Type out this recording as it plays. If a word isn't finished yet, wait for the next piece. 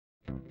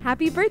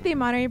Happy birthday,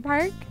 Monterey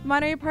Park!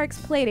 Monterey Park's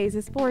Playdays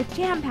is 4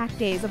 jam-packed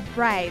days of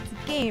rides,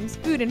 games,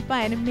 food, and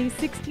fun May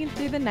 16th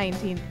through the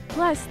 19th.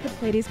 Plus, the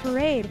Playdays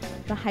Parade,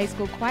 the High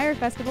School Choir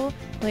Festival,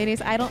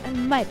 Playdays Idol,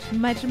 and much,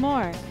 much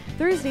more.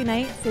 Thursday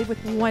night, save with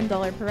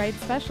 $1 per ride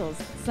specials.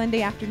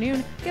 Sunday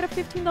afternoon, get a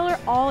 $15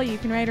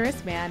 all-you-can-ride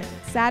wristband.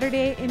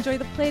 Saturday, enjoy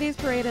the Playdays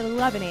Parade at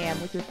 11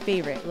 a.m. with your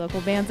favorite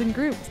local bands and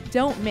groups.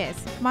 Don't miss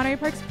Monterey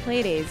Park's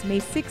Playdays, May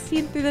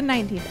 16th through the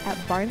 19th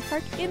at Barnes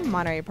Park in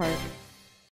Monterey Park.